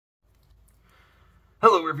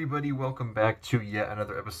Hello everybody, welcome back to yet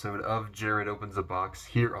another episode of Jared Opens a Box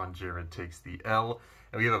here on Jared Takes the L.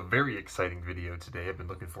 And we have a very exciting video today. I've been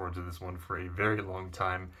looking forward to this one for a very long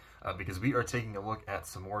time because we are taking a look at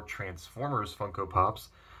some more Transformers Funko Pops.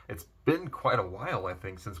 It's been quite a while, I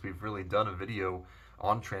think, since we've really done a video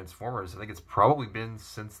on Transformers. I think it's probably been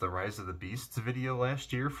since the Rise of the Beasts video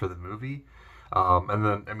last year for the movie. And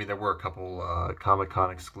then, I mean, there were a couple Comic-Con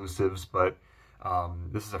exclusives, but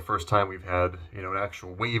this is the first time we've had, an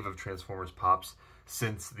actual wave of Transformers Pops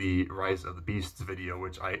since the Rise of the Beasts video,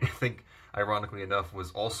 which I think, ironically enough, was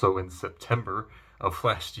also in September of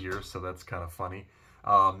last year, so that's kind of funny.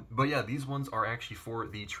 But yeah, these ones are actually for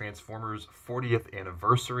the Transformers 40th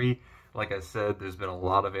anniversary. Like I said, there's been a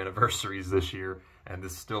lot of anniversaries this year, and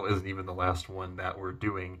this still isn't even the last one that we're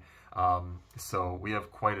doing. So we have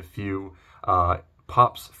quite a few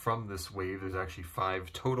Pops from this wave. There's actually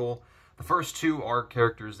 5 total. The first 2 are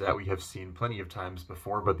characters that we have seen plenty of times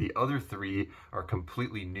before, but the other 3 are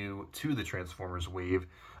completely new to the Transformers wave.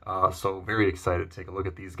 So very excited to take a look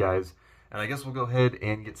at these guys. And I guess we'll go ahead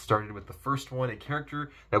and get started with the first one, a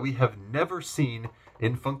character that we have never seen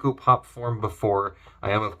in Funko Pop form before.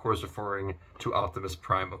 I am, of course, referring to Optimus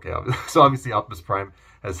Prime. Okay, so obviously Optimus Prime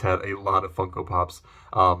has had a lot of Funko Pops.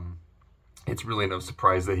 It's really no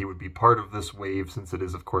surprise that he would be part of this wave, since it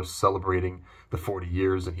is, of course, celebrating the 40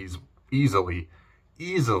 years, and he's easily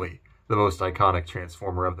the most iconic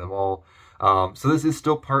Transformer of them all. So this is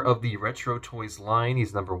still part of the Retro Toys line.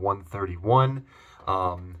 He's number 131.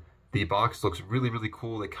 The box looks really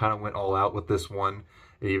cool. They kind of went all out with this one.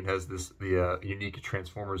 It even has the unique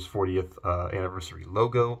Transformers 40th anniversary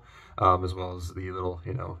logo, as well as the little,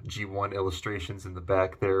 G1 illustrations in the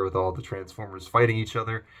back there with all the Transformers fighting each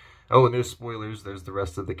other. Oh, and there's spoilers. There's the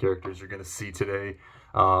rest of the characters you're going to see today.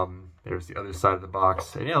 There's the other side of the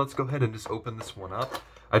box. And yeah, let's go ahead and just open this one up.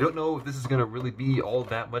 I don't know if this is going to really be all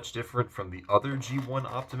that much different from the other G1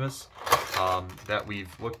 Optimus that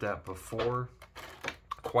we've looked at before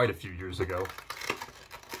quite a few years ago.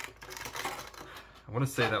 I want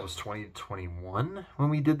to say that was 2021 when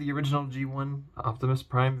we did the original G1 Optimus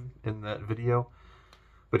Prime in that video.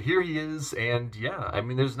 But here he is, and yeah, I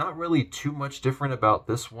mean, there's not really too much different about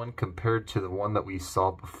this one compared to the one that we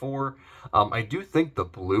saw before. I do think the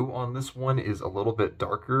blue on this one is a little bit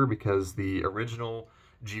darker because the original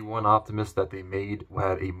G1 Optimus that they made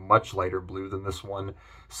had a much lighter blue than this one.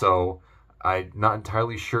 So I'm not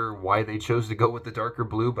entirely sure why they chose to go with the darker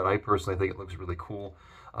blue, but I personally think it looks really cool.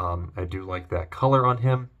 I do like that color on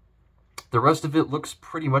him. The rest of it looks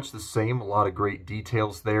pretty much the same. A lot of great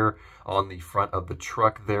details there on the front of the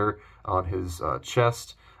truck there on his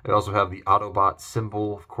chest. I also have the Autobot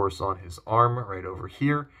symbol, of course, on his arm right over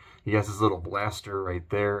here. He has his little blaster right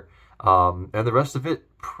there. And the rest of it,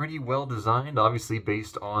 pretty well designed, obviously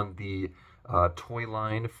based on the toy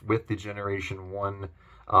line with the Generation 1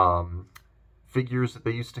 figures that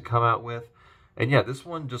they used to come out with. And yeah, this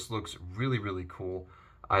one just looks really cool.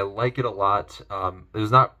 I like it a lot.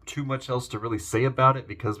 There's not too much else to really say about it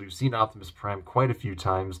because we've seen Optimus Prime quite a few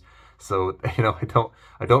times. So,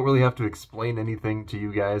 I don't really have to explain anything to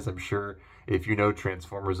you guys. I'm sure if you know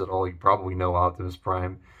Transformers at all, you probably know Optimus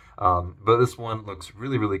Prime. But this one looks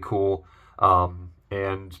really cool.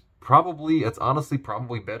 And it's honestly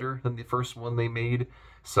probably better than the first one they made.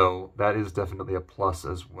 So that is definitely a plus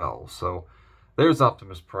as well. So there's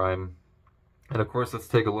Optimus Prime. And of course, let's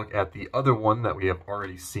take a look at the other one that we have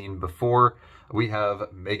already seen before. We have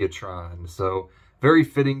Megatron. So very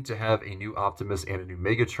fitting to have a new Optimus and a new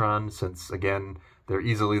Megatron, since again, they're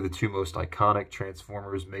easily the 2 most iconic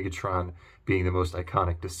Transformers, Megatron being the most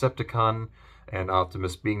iconic Decepticon, and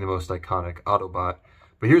Optimus being the most iconic Autobot.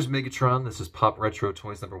 But here's Megatron. This is Pop Retro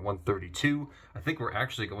Toys number 132. I think we're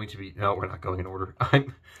actually going to be... No, we're not going in order.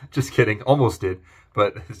 I'm just kidding. Almost did.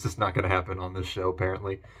 But it's just not going to happen on this show,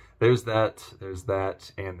 apparently. There's that,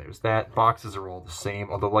 and there's that. Boxes are all the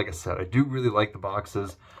same. Although, like I said, I do really like the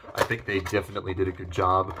boxes. I think they definitely did a good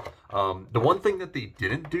job. The one thing that they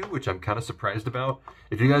didn't do, which I'm kind of surprised about,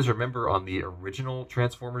 if you guys remember on the original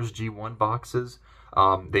Transformers G1 boxes,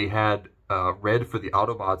 they had red for the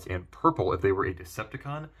Autobots and purple if they were a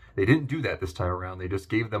Decepticon. They didn't do that this time around. They just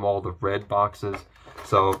gave them all the red boxes.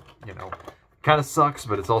 So, kind of sucks,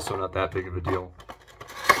 but it's also not that big of a deal.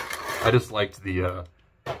 I just liked the...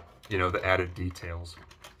 the added details.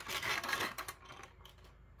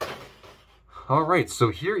 Alright,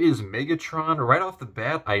 so here is Megatron. Right off the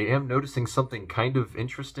bat, I am noticing something kind of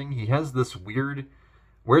interesting. He has this weird,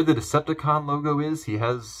 where the Decepticon logo is, he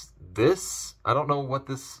has this. I don't know what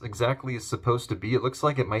this exactly is supposed to be. It looks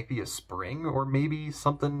like it might be a spring or maybe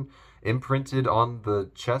something imprinted on the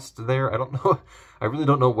chest there. I don't know. I really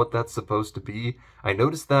don't know what that's supposed to be. I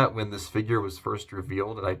noticed that when this figure was first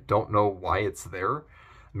revealed, and I don't know why it's there.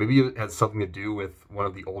 Maybe it has something to do with one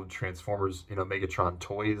of the old Transformers, you know, Megatron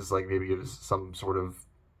toys. Like maybe it was some sort of,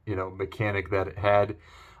 you know, mechanic that it had.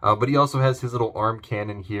 But he also has his little arm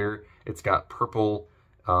cannon here. It's got purple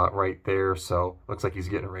right there, so looks like he's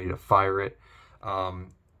getting ready to fire it.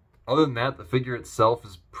 Other than that, the figure itself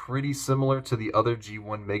is pretty similar to the other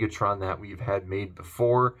G1 Megatron that we've had made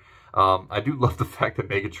before. I do love the fact that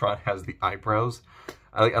Megatron has the eyebrows.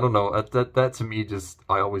 I don't know, that to me just,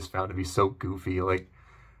 I always found to be so goofy. Like,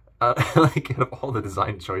 like out of all the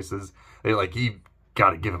design choices, you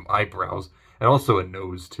gotta give him eyebrows. And also a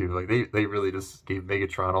nose too. Like they really just gave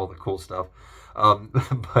Megatron all the cool stuff.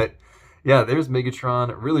 But yeah, there's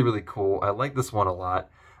Megatron. Really, really cool. I like this one a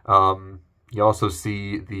lot. You also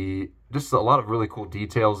see just a lot of really cool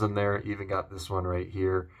details in there. Even got this one right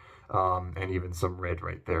here. And even some red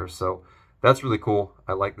right there. So that's really cool.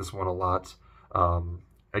 I like this one a lot.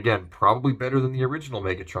 Again, probably better than the original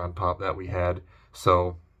Megatron pop that we had.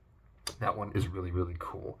 So that one is really, really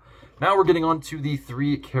cool. Now we're getting on to the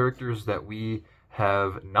 3 characters that we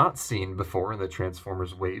have not seen before in the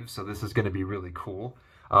Transformers wave. So this is going to be really cool.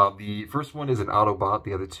 The first one is an Autobot.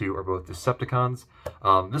 The other 2 are both Decepticons.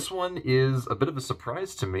 This one is a bit of a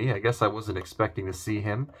surprise to me. I guess I wasn't expecting to see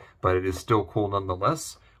him, but it is still cool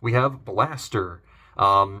nonetheless. We have Blaster.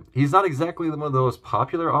 He's not exactly one of those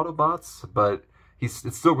popular Autobots, but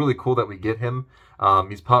it's still really cool that we get him.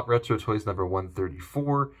 He's Pop Retro Toys number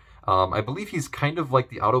 134. I believe he's kind of like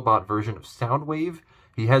the Autobot version of Soundwave.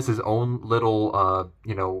 He has his own little,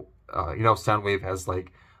 you know, Soundwave has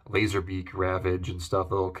like Laserbeak, Ravage, and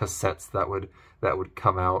stuff, little cassettes that would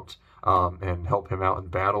come out and help him out in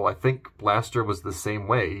battle. I think Blaster was the same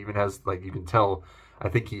way. He even has, like, you can tell, I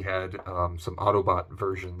think he had some Autobot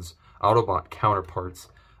versions, Autobot counterparts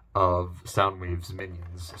of Soundwave's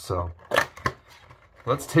minions. So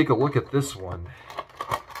let's take a look at this one.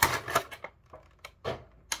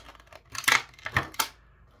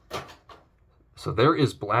 So there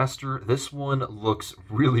is Blaster. This one looks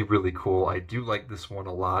really, really cool. I do like this one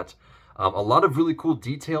a lot. A lot of really cool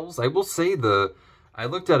details. I will say I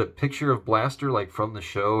looked at a picture of Blaster like from the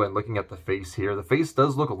show and looking at the face here. The face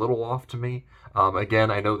does look a little off to me. Again,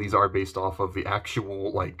 I know these are based off of the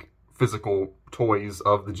actual like physical toys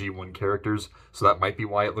of the G1 characters. So that might be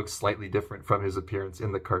why it looks slightly different from his appearance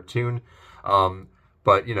in the cartoon.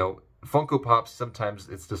 But, you know, Funko Pops, sometimes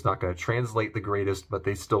it's just not going to translate the greatest, but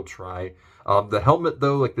they still try. The helmet,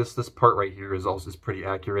 though, like this part right here is also pretty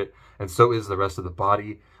accurate, and so is the rest of the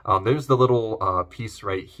body. There's the little piece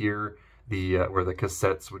right here, where the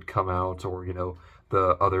cassettes would come out, or, you know,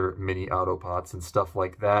 the other mini Autobots and stuff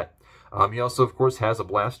like that. He also, of course, has a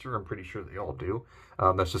blaster. I'm pretty sure they all do.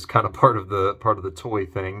 That's just kind of part of the toy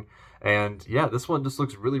thing. And yeah, this one just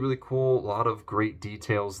looks really, really cool. A lot of great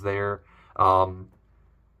details there.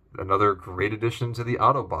 Another great addition to the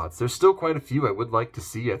Autobots. There's still quite a few I would like to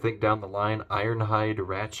see, I think, down the line. Ironhide,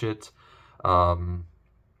 Ratchet.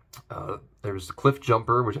 There's Cliff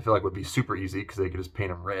Jumper, which I feel like would be super easy because they could just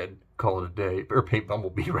paint him red, call it a day. Or paint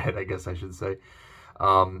Bumblebee red, I guess I should say.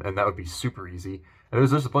 And that would be super easy. And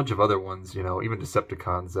there's a bunch of other ones, you know, even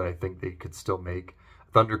Decepticons that I think they could still make.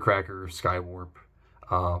 Thundercracker, Skywarp.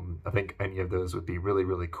 I think any of those would be really,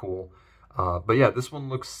 really cool. But yeah, this one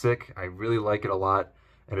looks sick. I really like it a lot.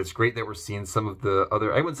 And it's great that we're seeing some of the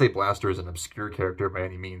other... I wouldn't say Blaster is an obscure character by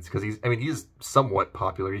any means, because he's somewhat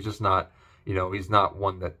popular. He's just not, you know, he's not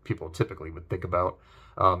one that people typically would think about,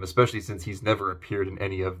 especially since he's never appeared in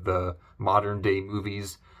any of the modern-day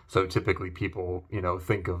movies. So typically people, you know,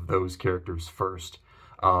 think of those characters first.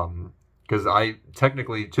 Because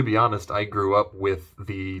technically, to be honest, I grew up with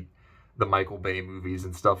the Michael Bay movies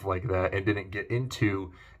and stuff like that, and didn't get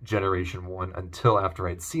into Generation 1 until after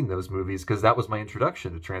I'd seen those movies, because that was my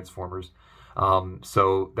introduction to Transformers.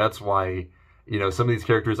 So that's why, you know, some of these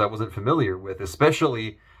characters I wasn't familiar with,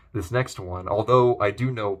 especially this next one, although I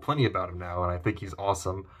do know plenty about him now, and I think he's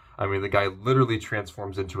awesome. I mean, the guy literally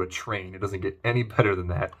transforms into a train. It doesn't get any better than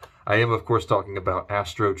that. I am, of course, talking about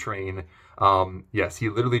Astrotrain. Yes, he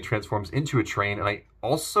literally transforms into a train, and I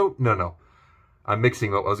also... No. I'm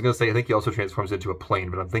mixing up. I was going to say, I think he also transforms into a plane,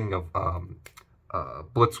 but I'm thinking of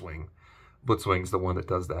Blitzwing. Blitzwing's the one that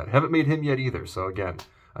does that. Haven't made him yet either, so again,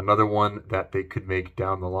 another one that they could make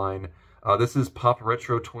down the line. This is Pop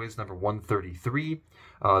Retro Toys number 133.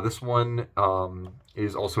 This one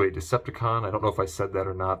is also a Decepticon. I don't know if I said that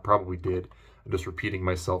or not. Probably did. I'm just repeating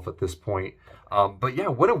myself at this point. But yeah,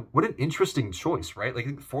 what an interesting choice, right? Like,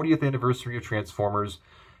 40th anniversary of Transformers.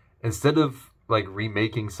 Instead of like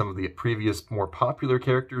remaking some of the previous more popular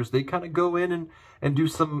characters, they kind of go in and do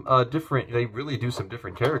some different, they really do some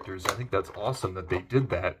different characters. I think that's awesome that they did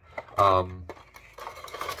that. But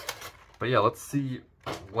yeah, let's see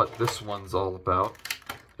what this one's all about.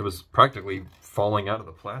 It was practically falling out of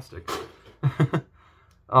the plastic.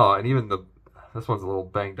 Oh, and even this one's a little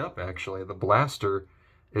banged up, actually. The blaster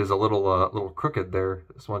is a little crooked there.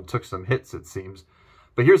 This one took some hits, it seems.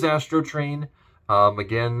 But here's Astrotrain.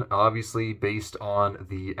 Again, obviously based on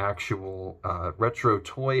the actual retro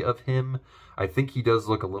toy of him. I think he does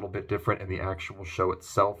look a little bit different in the actual show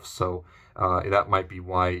itself, so that might be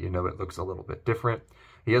why, you know, it looks a little bit different.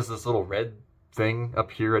 He has this little red thing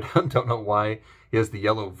up here. I don't know why. He has the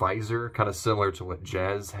yellow visor, kind of similar to what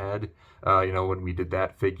Jazz had, you know, when we did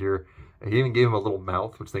that figure. He even gave him a little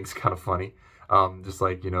mouth, which I think is kind of funny. Just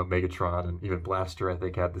like, you know, Megatron and even Blaster, I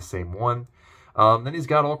think, had the same one. Then he's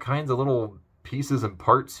got all kinds of little pieces and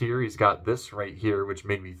parts here. He's got this right here, which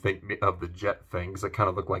made me think of the jet things that kind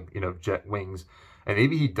of look like, you know, jet wings. And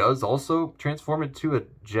maybe he does also transform into a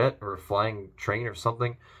jet or a flying train or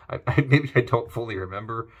something. Maybe I don't fully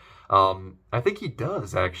remember. I think he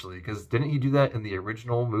does, actually, because didn't he do that in the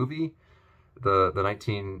original movie? The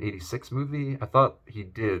 1986 movie? I thought he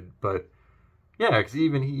did, but yeah, because he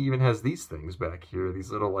even has these things back here,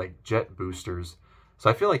 these little, like, jet boosters. So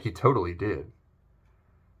I feel like he totally did.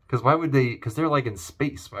 Because why would they, because they're, like, in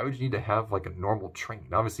space. Why would you need to have, like, a normal train?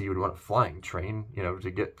 Obviously, you would want a flying train, you know,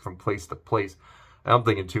 to get from place to place. I'm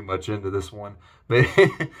thinking too much into this one. But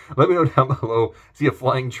let me know down below. Is he a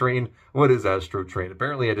flying train? What is Astrotrain?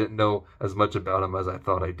 Apparently, I didn't know as much about him as I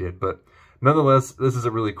thought I did. But nonetheless, this is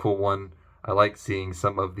a really cool one. I like seeing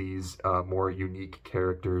some of these more unique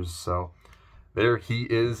characters. So there he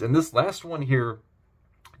is. And this last one here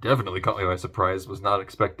definitely caught me by surprise. Was not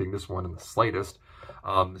expecting this one in the slightest.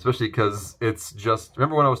 Especially because it's just...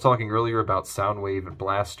 Remember when I was talking earlier about Soundwave and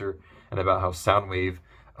Blaster? And about how Soundwave...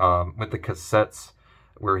 with the cassettes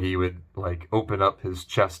where he would like open up his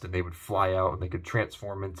chest and they would fly out and they could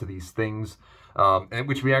transform into these things, and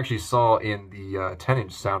which we actually saw in the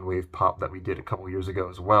 10-inch Soundwave pop that we did a couple years ago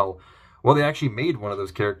as well. Well, they actually made one of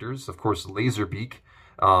those characters, of course, Laserbeak,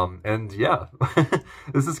 and yeah,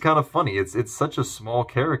 this is kind of funny. It's such a small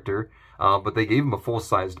character, but they gave him a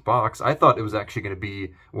full-sized box. I thought it was actually going to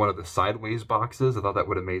be one of the sideways boxes. I thought that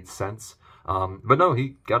would have made sense, but no,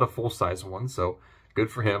 he got a full-size one, so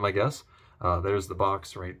good for him, I guess. There's the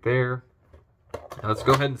box right there. And let's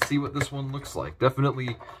go ahead and see what this one looks like.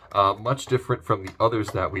 Definitely much different from the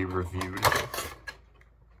others that we reviewed.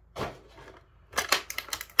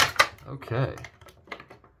 Okay.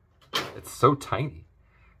 It's so tiny.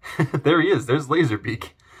 There he is. There's Laserbeak.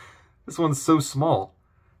 This one's so small.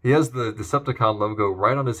 He has the Decepticon logo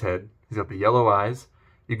right on his head. He's got the yellow eyes.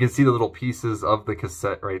 You can see the little pieces of the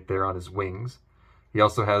cassette right there on his wings. He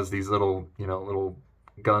also has these little, you know, little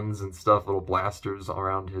guns and stuff, little blasters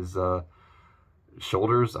around his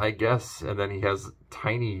shoulders, I guess. And then he has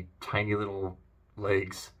tiny, tiny little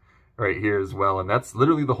legs right here as well. And that's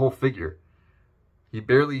literally the whole figure. He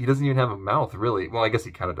doesn't even have a mouth, really. Well, I guess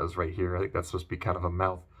he kind of does right here. I think that's supposed to be kind of a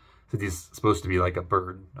mouth. Since he's supposed to be like a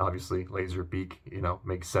bird, obviously. Laserbeak, you know,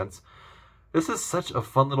 makes sense. This is such a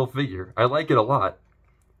fun little figure. I like it a lot.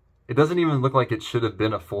 It doesn't even look like it should have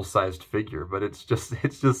been a full-sized figure, but it's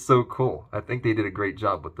just so cool. I think they did a great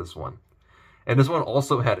job with this one. And this one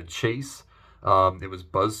also had a chase. It was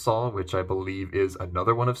Buzzsaw, which I believe is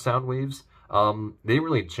another one of Soundwave's. They didn't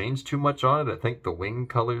really change too much on it. I think the wing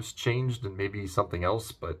colors changed and maybe something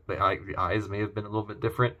else, but the eyes may have been a little bit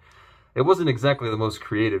different. It wasn't exactly the most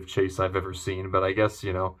creative chase I've ever seen, but I guess,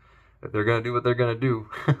 you know, they're going to do what they're going to do.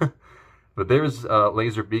 But there's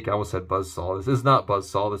Laserbeak. I almost said Buzzsaw. This is not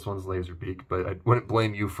Buzzsaw. This one's Laserbeak. But I wouldn't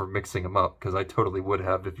blame you for mixing them up, because I totally would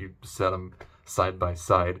have if you set them side by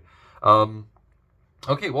side.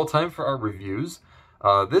 Okay, well, time for our reviews.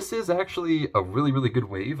 This is actually a really, really good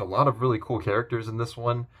wave. A lot of really cool characters in this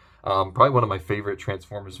one. Probably one of my favorite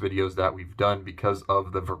Transformers videos that we've done because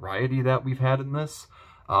of the variety that we've had in this.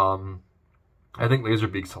 I think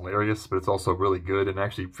Laserbeak's hilarious, but it's also really good and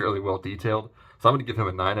actually fairly well detailed. So I'm going to give him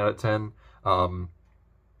a 9 out of 10.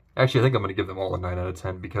 Actually, I think I'm going to give them all a 9 out of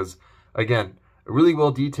 10 because, again, really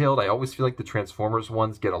well detailed. I always feel like the Transformers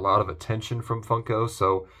ones get a lot of attention from Funko,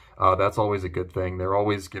 so that's always a good thing. They're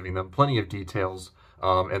always giving them plenty of details,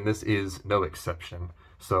 and this is no exception.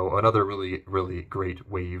 So another really, really great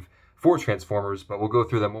wave for Transformers, but we'll go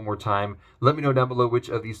through them one more time. Let me know down below which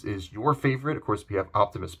of these is your favorite. Of course, we have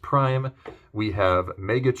Optimus Prime, we have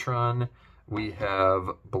Megatron, we have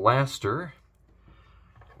Blaster,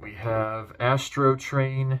 we have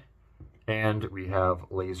Astrotrain, and we have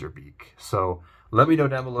Laserbeak. So Let me know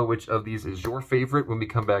down below which of these is your favorite when we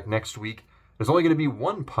come back next week. There's only going to be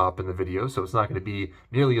one pop in the video, so it's not going to be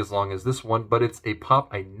nearly as long as this one, but it's a pop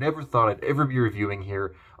I never thought I'd ever be reviewing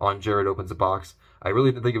here on Jared Opens a Box. I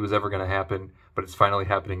really didn't think it was ever going to happen, but it's finally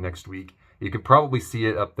happening next week. You can probably see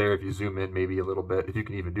it up there if you zoom in maybe a little bit, if you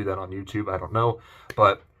can even do that on YouTube, I don't know,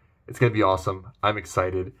 but it's going to be awesome. I'm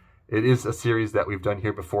excited. It is a series that we've done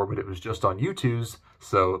here before, but it was just on YouTube's,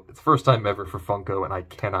 so it's the first time ever for Funko, and I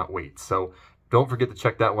cannot wait. So don't forget to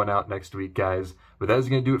check that one out next week, guys. But that is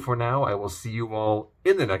going to do it for now. I will see you all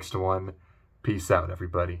in the next one. Peace out,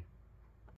 everybody.